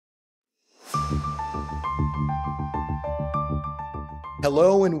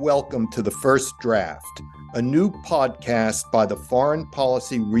Hello and welcome to The First Draft, a new podcast by the Foreign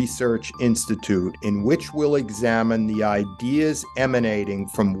Policy Research Institute in which we'll examine the ideas emanating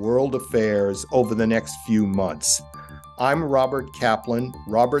from world affairs over the next few months. I'm Robert Kaplan,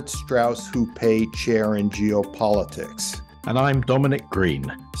 Robert Strauss Houpe Chair in Geopolitics. And I'm Dominic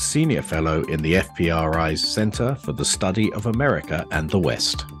Green, Senior Fellow in the FPRI's Center for the Study of America and the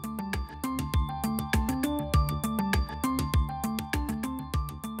West.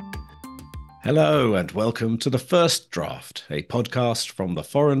 Hello and welcome to The First Draft, a podcast from the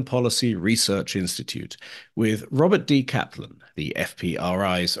Foreign Policy Research Institute with Robert D. Kaplan, the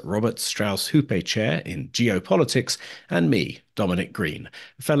FPRI's Robert Strauss Houpe Chair in Geopolitics, and me, Dominic Green,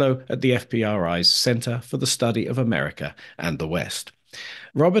 Fellow at the FPRI's Center for the Study of America and the West.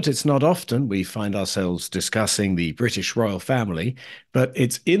 Robert, it's not often we find ourselves discussing the British royal family, but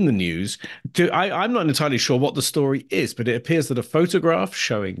it's in the news. I'm not entirely sure what the story is, but it appears that a photograph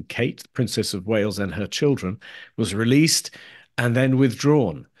showing Kate, Princess of Wales, and her children was released and then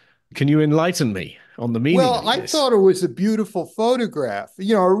withdrawn. Can you enlighten me on the meaning of this? Well, I thought it was a beautiful photograph,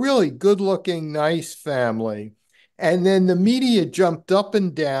 a really good-looking, nice family. And then the media jumped up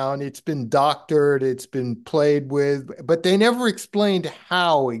and down. It's been doctored, it's been played with, but they never explained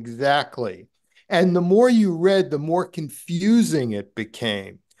how exactly. And the more you read, the more confusing it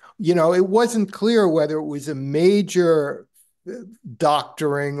became. It wasn't clear whether it was a major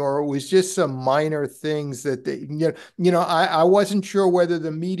doctoring or it was just some minor things that I wasn't sure whether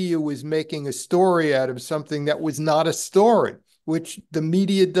the media was making a story out of something that was not a story, which the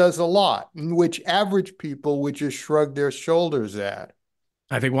media does a lot, and which average people would just shrug their shoulders at.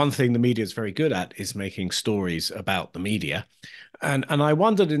 I think one thing the media is very good at is making stories about the media. And I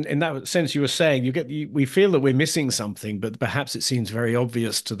wondered, in that sense, you were saying we feel that we're missing something, but perhaps it seems very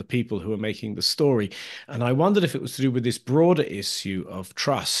obvious to the people who are making the story. And I wondered if it was to do with this broader issue of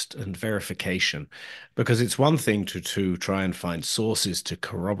trust and verification, because it's one thing to try and find sources to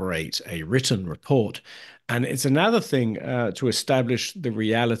corroborate a written report. And it's another thing to establish the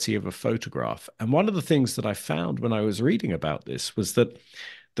reality of a photograph. And one of the things that I found when I was reading about this was that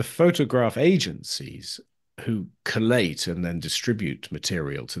the photograph agencies who collate and then distribute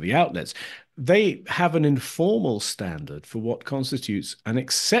material to the outlets, they have an informal standard for what constitutes an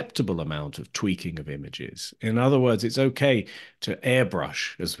acceptable amount of tweaking of images. In other words, it's okay to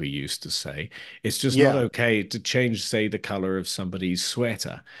airbrush, as we used to say. It's just not okay to change, say, the color of somebody's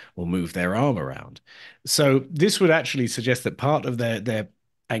sweater or move their arm around. So this would actually suggest that part of their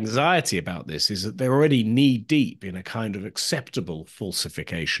anxiety about this is that they're already knee-deep in a kind of acceptable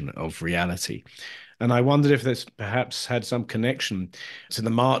falsification of reality. And I wondered if this perhaps had some connection to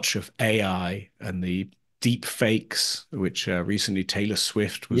the march of AI and the deep fakes, which recently Taylor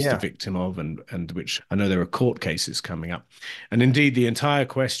Swift was the victim of, and which I know there are court cases coming up. And indeed, the entire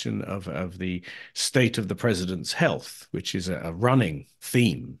question of the state of the president's health, which is a running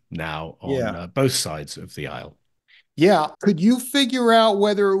theme now on both sides of the aisle. Yeah. Could you figure out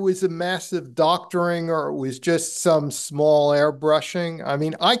whether it was a massive doctoring or it was just some small airbrushing? I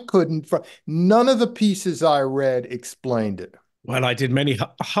mean, I couldn't. None of the pieces I read explained it. Well, I did many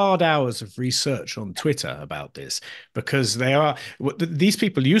hard hours of research on Twitter about this because these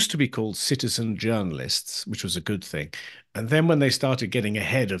people used to be called citizen journalists, which was a good thing. And then when they started getting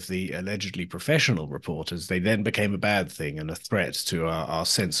ahead of the allegedly professional reporters, they then became a bad thing and a threat to our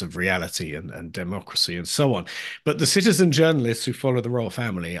sense of reality and democracy and so on. But the citizen journalists who follow the royal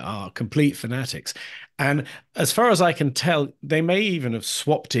family are complete fanatics. And as far as I can tell, they may even have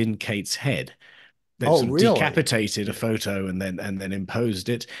swapped in Kate's head. They've decapitated a photo and then imposed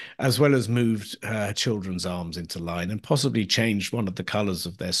it, as well as moved her children's arms into line and possibly changed one of the colors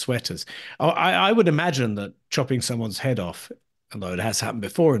of their sweaters. I would imagine that chopping someone's head off, although it has happened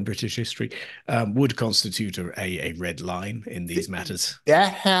before in British history, would constitute a red line in these matters.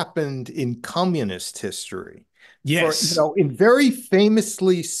 That happened in communist history. Yes. And very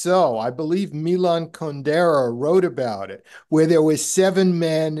famously so. I believe Milan Kundera wrote about it, where there was 7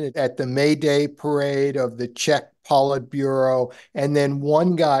 men at the May Day parade of the Czech Politburo, and then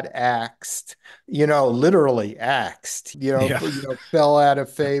one got axed, literally axed, fell out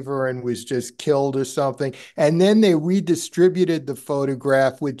of favor and was just killed or something. And then they redistributed the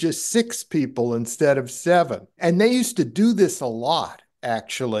photograph with just 6 people instead of 7. And they used to do this a lot.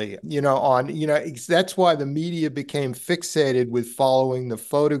 Actually, that's why the media became fixated with following the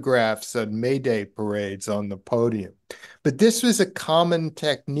photographs at May Day parades on the podium. But this was a common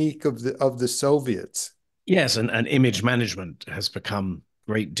technique of the Soviets. Yes, and image management has become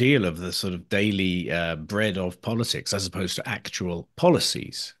great deal of the sort of daily bread of politics as opposed to actual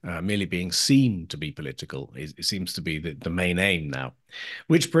policies. Merely being seen to be political it seems to be the main aim now.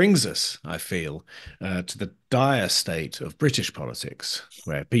 Which brings us, I feel, to the dire state of British politics,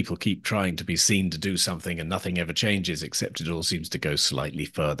 where people keep trying to be seen to do something and nothing ever changes, except it all seems to go slightly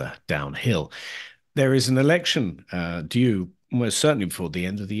further downhill. There is an election due almost certainly before the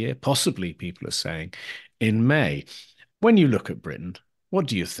end of the year, possibly, people are saying, in May. When you look at Britain, what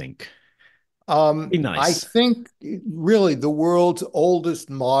do you think? Be I nice. think really the world's oldest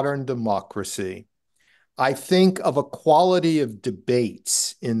modern democracy. I think of a quality of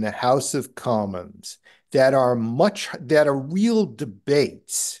debates in the House of Commons that are real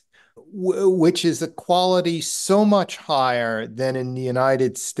debates, which is a quality so much higher than in the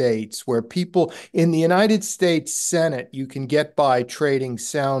United States, where people in the United States Senate, you can get by trading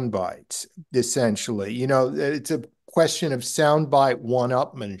sound bites, essentially. You know, it's a question of soundbite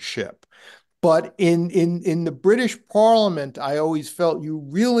one-upmanship. But in the British Parliament, I always felt you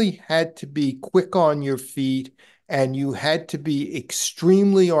really had to be quick on your feet and you had to be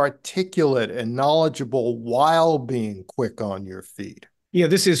extremely articulate and knowledgeable while being quick on your feet. Yeah,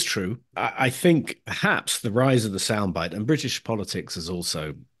 this is true. I think perhaps the rise of the soundbite and British politics has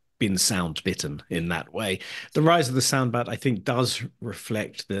also been sound bitten in that way. The rise of the soundbite, I think, does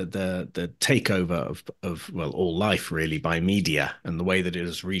reflect the takeover of well all life really by media and the way that it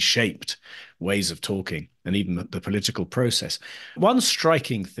has reshaped ways of talking and even the political process. One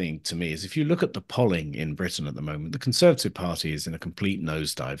striking thing to me is if you look at the polling in Britain at the moment, the Conservative Party is in a complete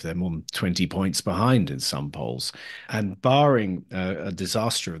nosedive. They're more than 20 points behind in some polls. And barring a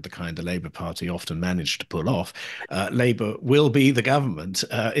disaster of the kind the Labour Party often managed to pull off, Labour will be the government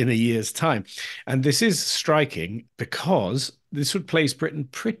in a year's time. And this is striking because this would place Britain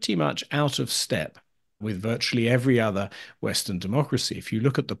pretty much out of step with virtually every other Western democracy. If you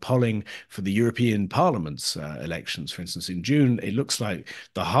look at the polling for the European Parliament's elections, for instance, in June, it looks like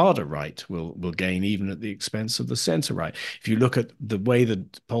the harder right will gain even at the expense of the centre right. If you look at the way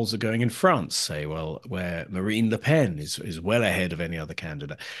that polls are going in France, say, well, where Marine Le Pen is well ahead of any other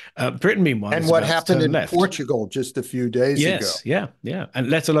candidate. Britain, meanwhile, And is what about to happened turn in left. Portugal just a few days ago. Yes, yeah, yeah. And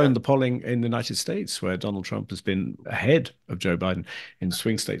let alone the polling in the United States, where Donald Trump has been ahead of Joe Biden in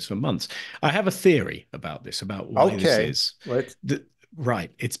swing states for months. I have a theory about this, about why this Okay, is. let's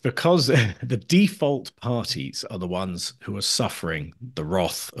Right. It's because the default parties are the ones who are suffering the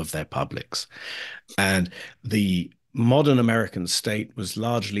wrath of their publics. And the modern American state was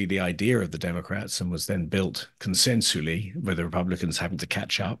largely the idea of the Democrats and was then built consensually, with the Republicans having to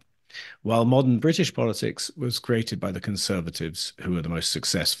catch up, while modern British politics was created by the Conservatives, who are the most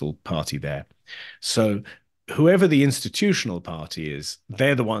successful party there. So, whoever the institutional party is,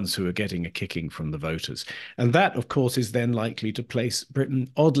 they're the ones who are getting a kicking from the voters. And that, of course, is then likely to place Britain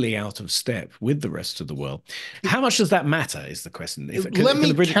oddly out of step with the rest of the world. How much does that matter, is the question. let Can the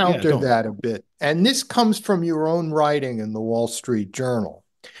me British, yeah, counter go on. that a bit. And this comes from your own writing in the Wall Street Journal,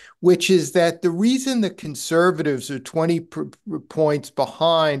 which is that the reason the conservatives are 20 points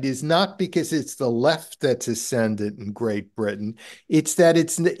behind is not because it's the left that's ascendant in Great Britain. It's that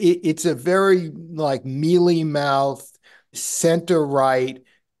it's a very like mealy-mouthed center-right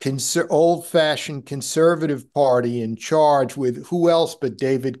old-fashioned conservative party in charge with who else but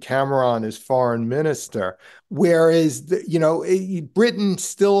David Cameron as foreign minister. Whereas, Britain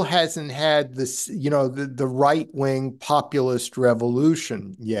still hasn't had this, the right-wing populist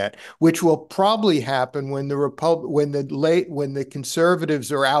revolution yet, which will probably happen when when the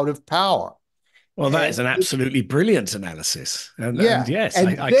conservatives are out of power. Well, that And is an absolutely brilliant analysis. And yeah, yes,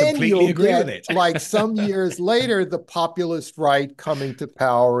 and I then completely you'll agree with get it. like some years later the populist right coming to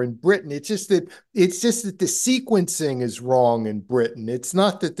power in Britain. It's just that the sequencing is wrong in Britain. It's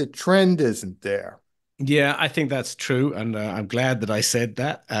not that the trend isn't there. Yeah, I think that's true, and I'm glad that I said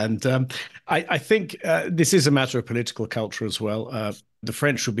that. And I think this is a matter of political culture as well. The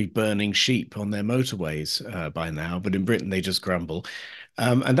French will be burning sheep on their motorways by now, but in Britain they just grumble.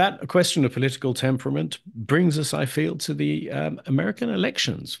 And that question of political temperament brings us, I feel, to the American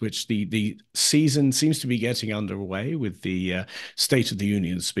elections, which the season seems to be getting underway with the State of the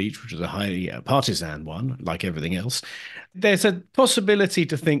Union speech, which is a highly partisan one, like everything else. There's a possibility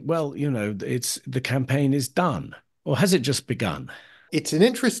to think, well, it's the campaign is done, or has it just begun? It's an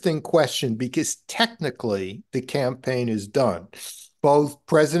interesting question because technically the campaign is done. Both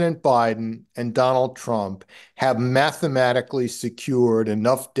President Biden and Donald Trump have mathematically secured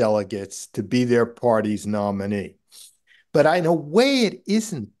enough delegates to be their party's nominee. But in a way, it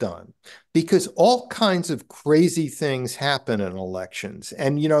isn't done because all kinds of crazy things happen in elections.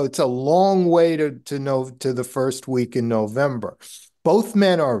 And, it's a long way to the first week in November. Both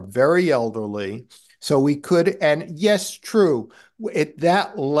men are very elderly. So we could, and yes, true, at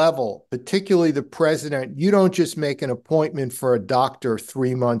that level, particularly the president, you don't just make an appointment for a doctor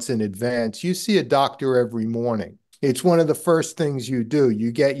 3 months in advance. You see a doctor every morning. It's one of the first things you do.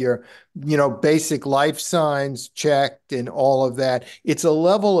 You get your, basic life signs checked and all of that. It's a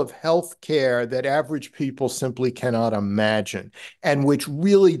level of health care that average people simply cannot imagine, and which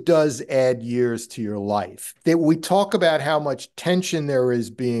really does add years to your life. That we talk about how much tension there is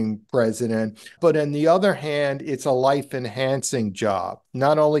being president, but on the other hand, it's a life enhancing job,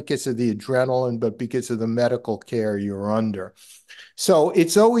 not only because of the adrenaline, but because of the medical care you're under. So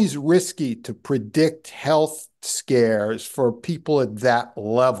it's always risky to predict health scares for people at that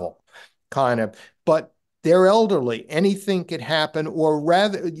level, kind of. But they're elderly. Anything could happen, or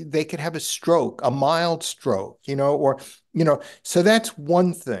rather, they could have a stroke, a mild stroke, so that's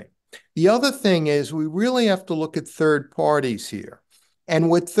one thing. The other thing is we really have to look at third parties here. And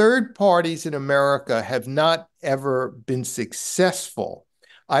what third parties in America have not ever been successful,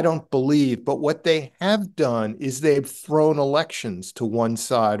 I don't believe, but what they have done is they've thrown elections to one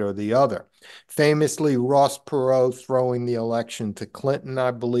side or the other. Famously, Ross Perot throwing the election to Clinton,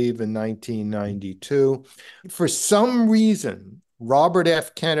 I believe, in 1992. For some reason, Robert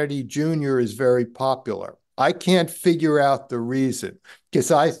F. Kennedy Jr. is very popular. I can't figure out the reason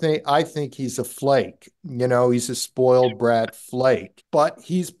because I think he's a flake. He's a spoiled brat flake, but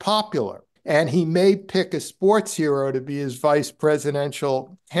he's popular. And he may pick a sports hero to be his vice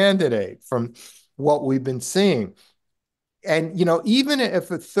presidential candidate from what we've been seeing. And, even if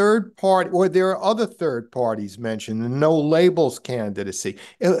a third party, or there are other third parties mentioned, the no labels candidacy,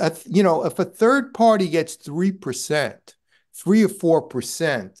 if a third party gets 3%, 3 or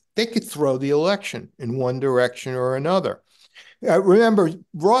 4%, they could throw the election in one direction or another. Remember,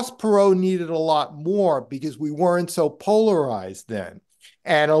 Ross Perot needed a lot more because we weren't so polarized then.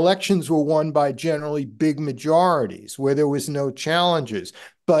 And elections were won by generally big majorities where there was no challenges.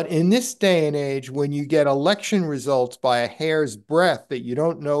 But in this day and age, when you get election results by a hair's breadth that you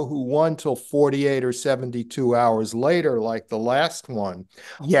don't know who won till 48 or 72 hours later, like the last one,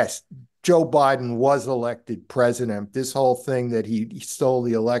 yes, Joe Biden was elected president. This whole thing that he stole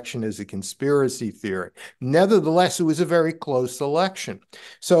the election is a conspiracy theory. Nevertheless, it was a very close election.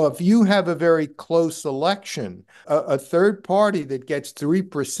 So if you have a very close election, a third party that gets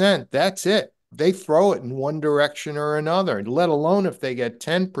 3%, that's it. They throw it in one direction or another, let alone if they get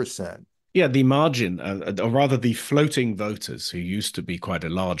 10%. Yeah, the margin, or rather the floating voters, who used to be quite a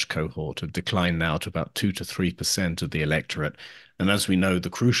large cohort, have declined now to about 2 to 3% of the electorate. And as we know, the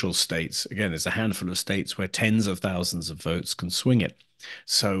crucial states, again, there's a handful of states where tens of thousands of votes can swing it.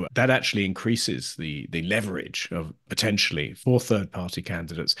 So that actually increases the leverage of potentially for third party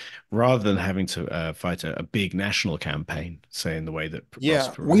candidates rather than having to fight a big national campaign, say in the way that Ross Yeah,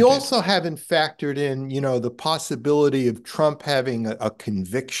 we Perot did. also haven't factored in, the possibility of Trump having a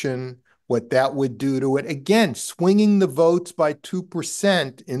conviction, what that would do to it. Again, swinging the votes by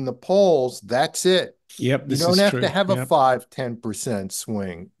 2% in the polls, that's it. Yep, You this don't is have to true. have a Yep. 5, 10%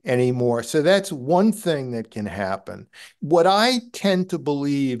 swing anymore. So that's one thing that can happen. What I tend to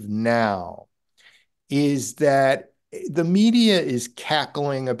believe now is that the media is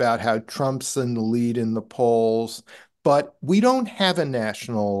cackling about how Trump's in the lead in the polls, but we don't have a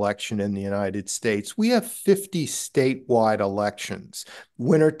national election in the United States. We have 50 statewide elections,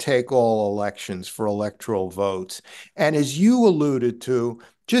 winner take all elections for electoral votes. And as you alluded to,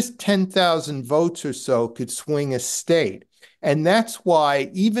 just 10,000 votes or so could swing a state. And that's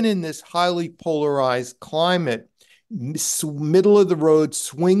why, even in this highly polarized climate, middle of the road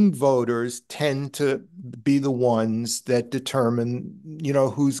swing voters tend to be the ones that determine,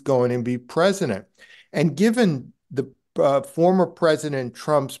 who's going to be president. And given the former President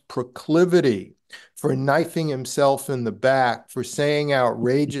Trump's proclivity for knifing himself in the back, for saying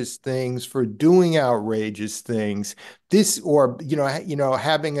outrageous things, for doing outrageous things, this, or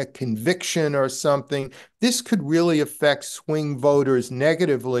having a conviction or something, this could really affect swing voters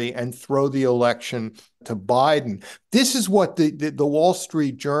negatively and throw the election to Biden. This is what the Wall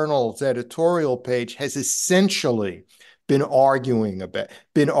Street Journal's editorial page has essentially been arguing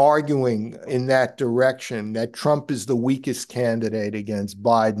in that direction, that Trump is the weakest candidate against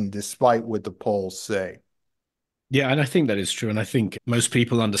Biden, despite what the polls say. Yeah, and I think that is true. And I think most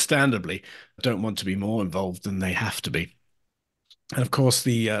people, understandably, don't want to be more involved than they have to be. And of course,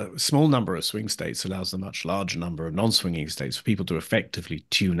 the small number of swing states allows a much larger number of non-swinging states for people to effectively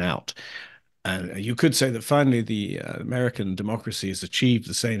tune out. And you could say that finally the American democracy has achieved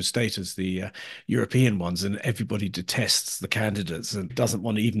the same state as the European ones, and everybody detests the candidates and doesn't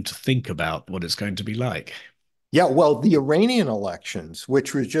want even to think about what it's going to be like. Yeah, well, the Iranian elections,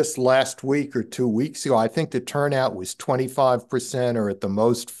 which was just last week or 2 weeks ago, I think the turnout was 25% or at the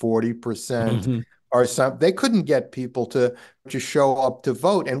most 40% Hmm. or something. They couldn't get people to show up to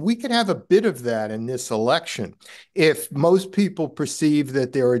vote. And we could have a bit of that in this election if most people perceive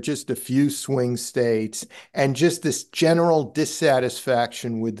that there are just a few swing states and just this general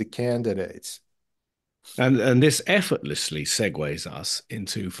dissatisfaction with the candidates. And this effortlessly segues us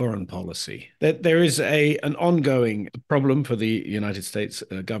into foreign policy. There is an ongoing problem for the United States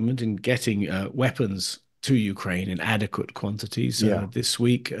government in getting weapons to Ukraine in adequate quantities. Yeah. This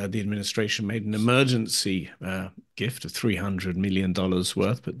week, the administration made an emergency gift of $300 million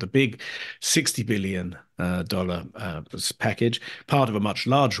worth, but the big $60 billion dollar package, part of a much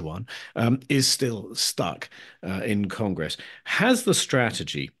larger one, is still stuck in Congress. Has the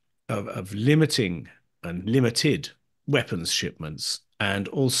strategy of limiting and limited weapons shipments and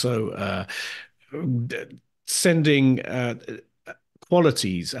also sending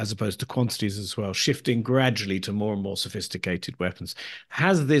qualities as opposed to quantities as well, shifting gradually to more and more sophisticated weapons.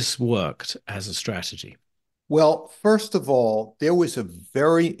 Has this worked as a strategy? Well, first of all, there was a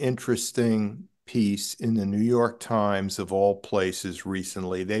very interesting piece in the New York Times of all places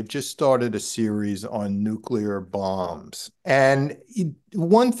recently. They've just started a series on nuclear bombs. And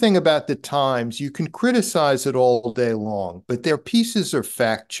one thing about the Times, you can criticize it all day long, but their pieces are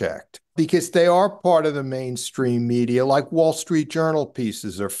fact-checked because they are part of the mainstream media, like Wall Street Journal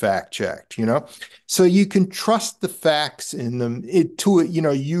pieces are fact-checked, you know? So you can trust the facts in them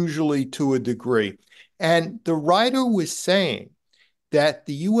usually to a degree. And the writer was saying that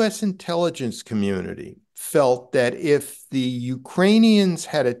the US intelligence community felt that if the Ukrainians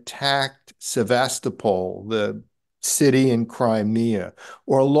had attacked Sevastopol, the city in Crimea,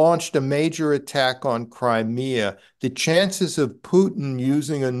 or launched a major attack on Crimea, the chances of Putin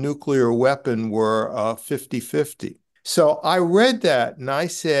using a nuclear weapon were 50-50. So I read that and I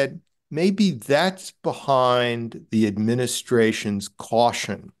said, maybe that's behind the administration's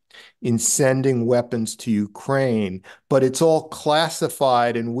caution in sending weapons to Ukraine, but it's all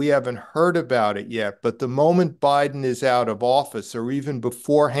classified and we haven't heard about it yet. But the moment Biden is out of office, or even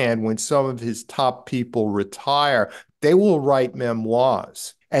beforehand, when some of his top people retire, they will write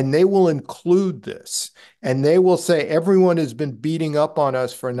memoirs and they will include this. And they will say, everyone has been beating up on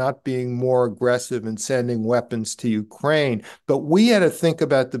us for not being more aggressive and sending weapons to Ukraine. But we had to think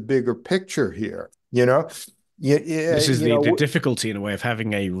about the bigger picture here, you know? You, This is you the know, difficulty in a way of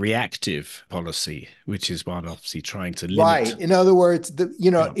having a reactive policy, which is one obviously trying to limit. Right. In other words,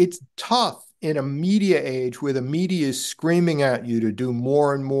 Yeah. it's tough in a media age where the media is screaming at you to do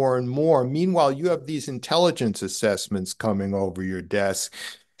more and more and more. Meanwhile, you have these intelligence assessments coming over your desk,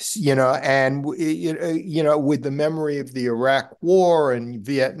 and with the memory of the Iraq War and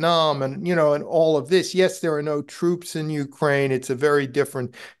Vietnam and all of this. Yes, there are no troops in Ukraine. It's a very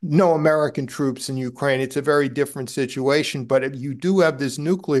different, no American troops in Ukraine. It's a very different situation, but you do have this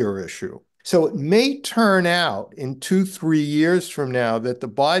nuclear issue. So it may turn out in 2, 3 years from now that the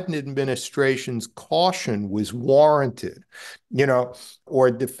Biden administration's caution was warranted, you know, or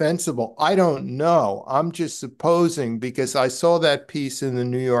defensible. I don't know. I'm just supposing because I saw that piece in the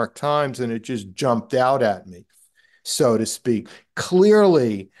New York Times and it just jumped out at me, so to speak.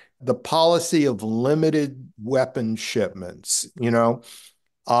 Clearly, the policy of limited weapon shipments,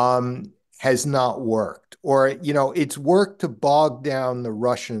 has not worked. Or, it's worked to bog down the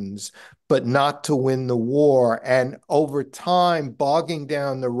Russians, but not to win the war. And over time, bogging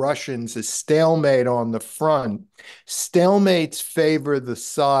down the Russians is stalemate on the front. Stalemates favor the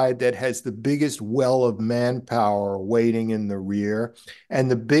side that has the biggest well of manpower waiting in the rear and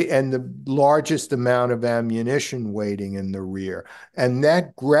the largest amount of ammunition waiting in the rear. And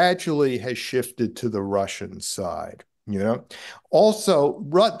that gradually has shifted to the Russian side. Also,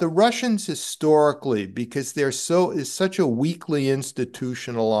 the Russians historically, because is such a weakly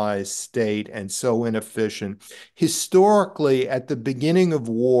institutionalized state and so inefficient, historically, at the beginning of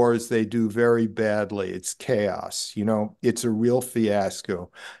wars, they do very badly. It's chaos, it's a real fiasco,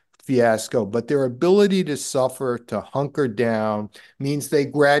 but their ability to suffer, to hunker down, means they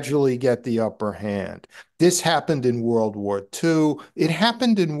gradually get the upper hand. This happened in World War II.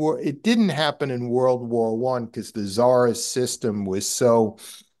 It didn't happen in World War I because the Tsarist system was so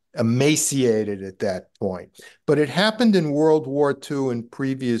emaciated at that point. But it happened in World War II and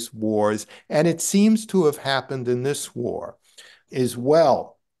previous wars, and it seems to have happened in this war as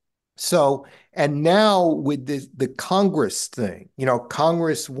well. So, and now with the Congress thing,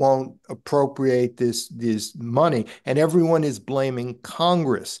 Congress won't appropriate this money, and everyone is blaming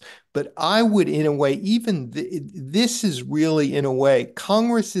Congress. But I would, in a way, this is really, in a way,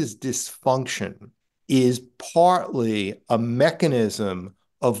 Congress's dysfunction is partly a mechanism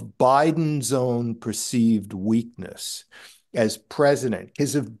of Biden's own perceived weakness as president.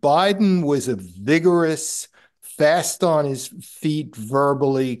 Because if Biden was a vigorous, fast on his feet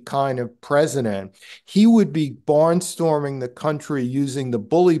verbally kind of president, he would be barnstorming the country using the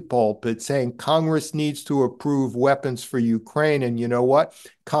bully pulpit saying Congress needs to approve weapons for Ukraine. And you know what?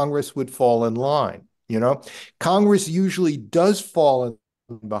 Congress would fall in line. Congress usually does fall in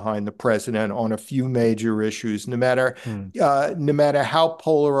behind the president on a few major issues, Hmm. no matter how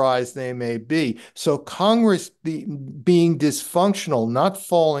polarized they may be. So being dysfunctional, not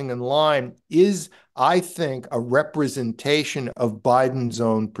falling in line, is, I think, a representation of Biden's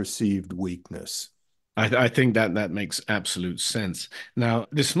own perceived weakness. I think that that makes absolute sense. Now,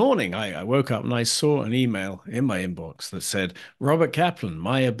 this morning, I woke up and I saw an email in my inbox that said, Robert Kaplan,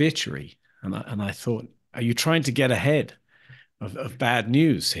 my obituary. And I thought, are you trying to get ahead of bad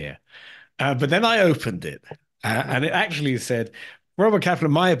news here? But then I opened it and it actually said, Robert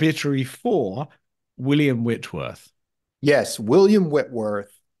Kaplan, my obituary for William Whitworth. Yes, William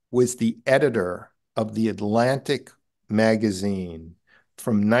Whitworth was the editor of the Atlantic magazine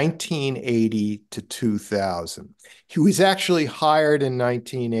from 1980 to 2000. He was actually hired in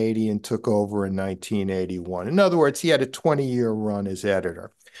 1980 and took over in 1981. In other words, he had a 20-year run as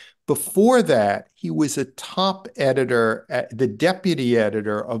editor. Before that, he was a top editor, the deputy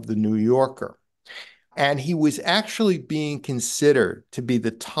editor of the New Yorker. And he was actually being considered to be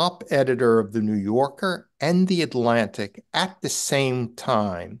the top editor of the New Yorker and the Atlantic at the same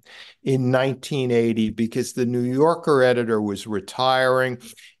time in 1980 because the New Yorker editor was retiring.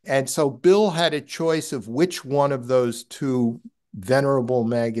 And so Bill had a choice of which one of those two venerable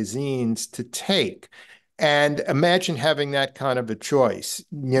magazines to take. And imagine having that kind of a choice,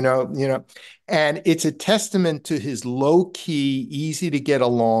 and it's a testament to his low key, easy to get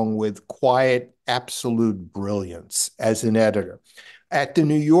along with, quiet, absolute brilliance as an editor. At the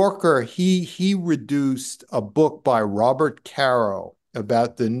New Yorker, he reduced a book by Robert Caro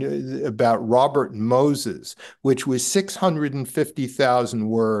about Robert Moses, which was 650,000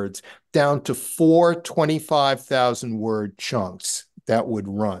 words, down to four 25,000 word chunks that would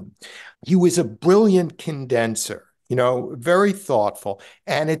run. He was a brilliant condenser, very thoughtful.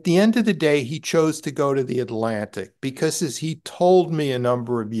 And at the end of the day, he chose to go to the Atlantic because, as he told me a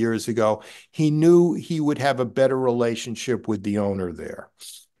number of years ago, he knew he would have a better relationship with the owner there,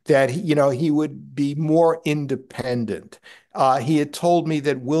 that he would be more independent. He had told me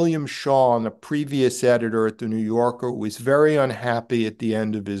that William Shaw, the previous editor at the New Yorker, was very unhappy at the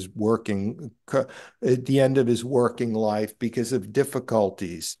end of his working life because of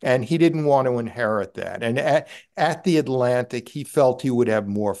difficulties, and he didn't want to inherit that. And at the Atlantic, he felt he would have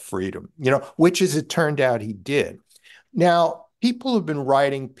more freedom, which, as it turned out, he did. Now, people have been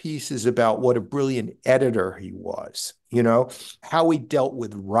writing pieces about what a brilliant editor he was, how he dealt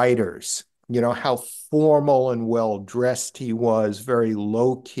with writers, how formal and well dressed he was, very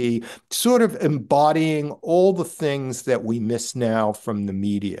low key, sort of embodying all the things that we miss now from the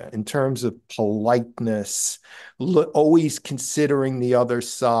media in terms of politeness, always considering the other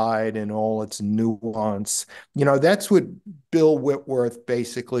side and all its nuance. That's what Bill Whitworth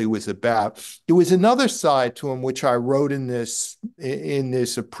basically was about. There was another side to him, which I wrote in this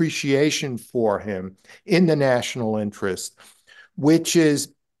appreciation for him in the national interest, which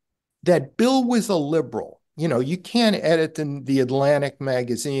is that Bill was a liberal. You can't edit the Atlantic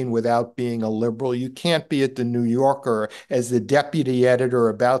magazine without being a liberal. You can't be at the New Yorker as the deputy editor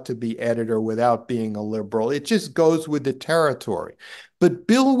about to be editor without being a liberal. It just goes with the territory. But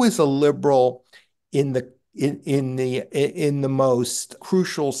Bill was a liberal in the most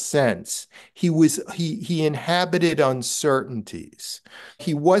crucial sense. He inhabited uncertainties.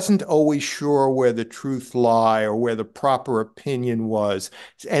 He wasn't always sure where the truth lay or where the proper opinion was.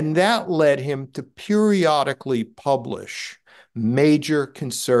 And that led him to periodically publish major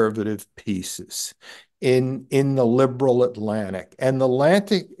conservative pieces in the liberal Atlantic. And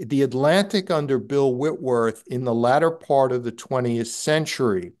the Atlantic under Bill Whitworth in the latter part of the 20th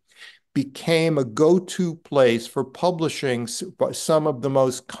century became a go-to place for publishing some of the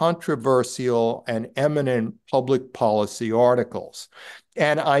most controversial and eminent public policy articles.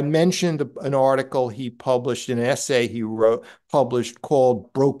 And I mentioned an article he published, an essay he published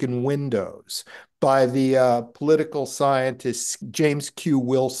called Broken Windows by the political scientist James Q.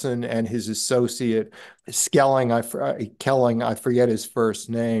 Wilson and his associate Kelling, I forget his first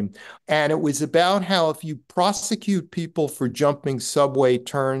name. And it was about how if you prosecute people for jumping subway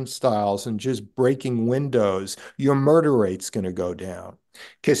turnstiles and just breaking windows, your murder rate's going to go down.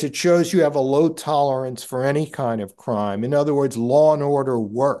 because it shows you have a low tolerance for any kind of crime. In other words, law and order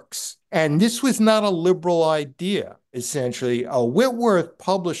works. And this was not a liberal idea, essentially. Whitworth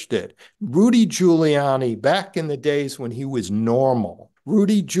published it. Rudy Giuliani, back in the days when he was normal,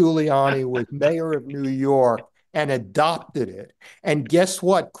 Rudy Giuliani was mayor of New York and adopted it. And guess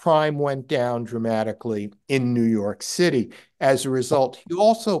what? Crime went down dramatically in New York City. As a result, he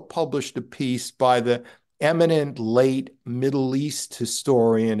also published a piece by the eminent late Middle East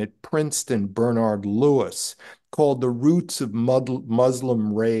historian at Princeton, Bernard Lewis, called The Roots of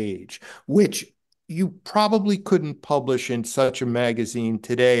Muslim Rage, which you probably couldn't publish in such a magazine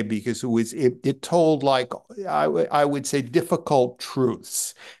today because it told, like, I would say, difficult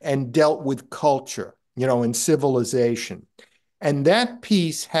truths and dealt with culture, and civilization. And that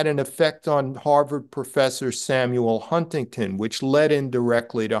piece had an effect on Harvard professor Samuel Huntington, which led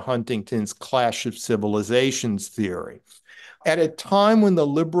indirectly to Huntington's Clash of Civilizations theory. At a time when the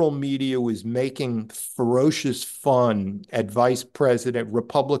liberal media was making ferocious fun at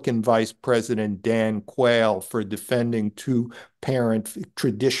Republican Vice President Dan Quayle for defending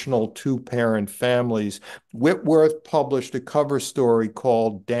traditional two-parent families, Whitworth published a cover story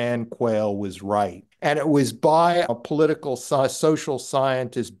called Dan Quayle Was Right. And it was by a social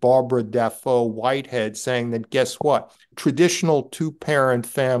scientist, Barbara Dafoe Whitehead, saying that, guess what? Traditional two-parent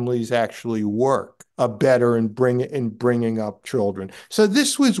families actually work better in bringing up children. So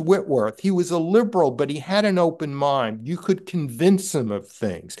this was Whitworth. He was a liberal, but he had an open mind. You could convince him of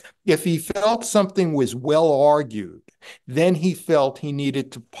things. If he felt something was well argued, then he felt he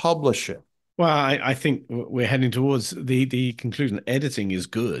needed to publish it. Well, I think we're heading towards the conclusion. Editing is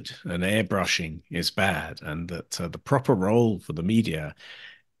good and airbrushing is bad, and that the proper role for the media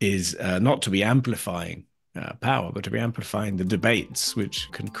is not to be amplifying power, but to be amplifying the debates which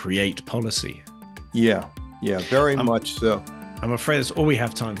can create policy. Yeah, very much so. I'm afraid that's all we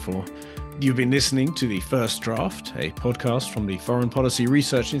have time for. You've been listening to The First Draft, a podcast from the Foreign Policy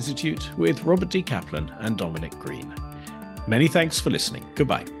Research Institute with Robert D. Kaplan and Dominic Green. Many thanks for listening.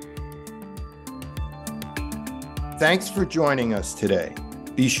 Goodbye. Thanks for joining us today.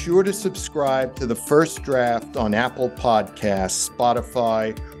 Be sure to subscribe to The First Draft on Apple Podcasts,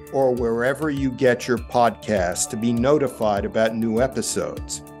 Spotify, or wherever you get your podcasts to be notified about new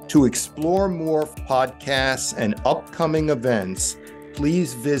episodes. To explore more podcasts and upcoming events,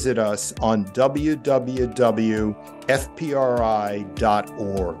 please visit us on www.fpri.org.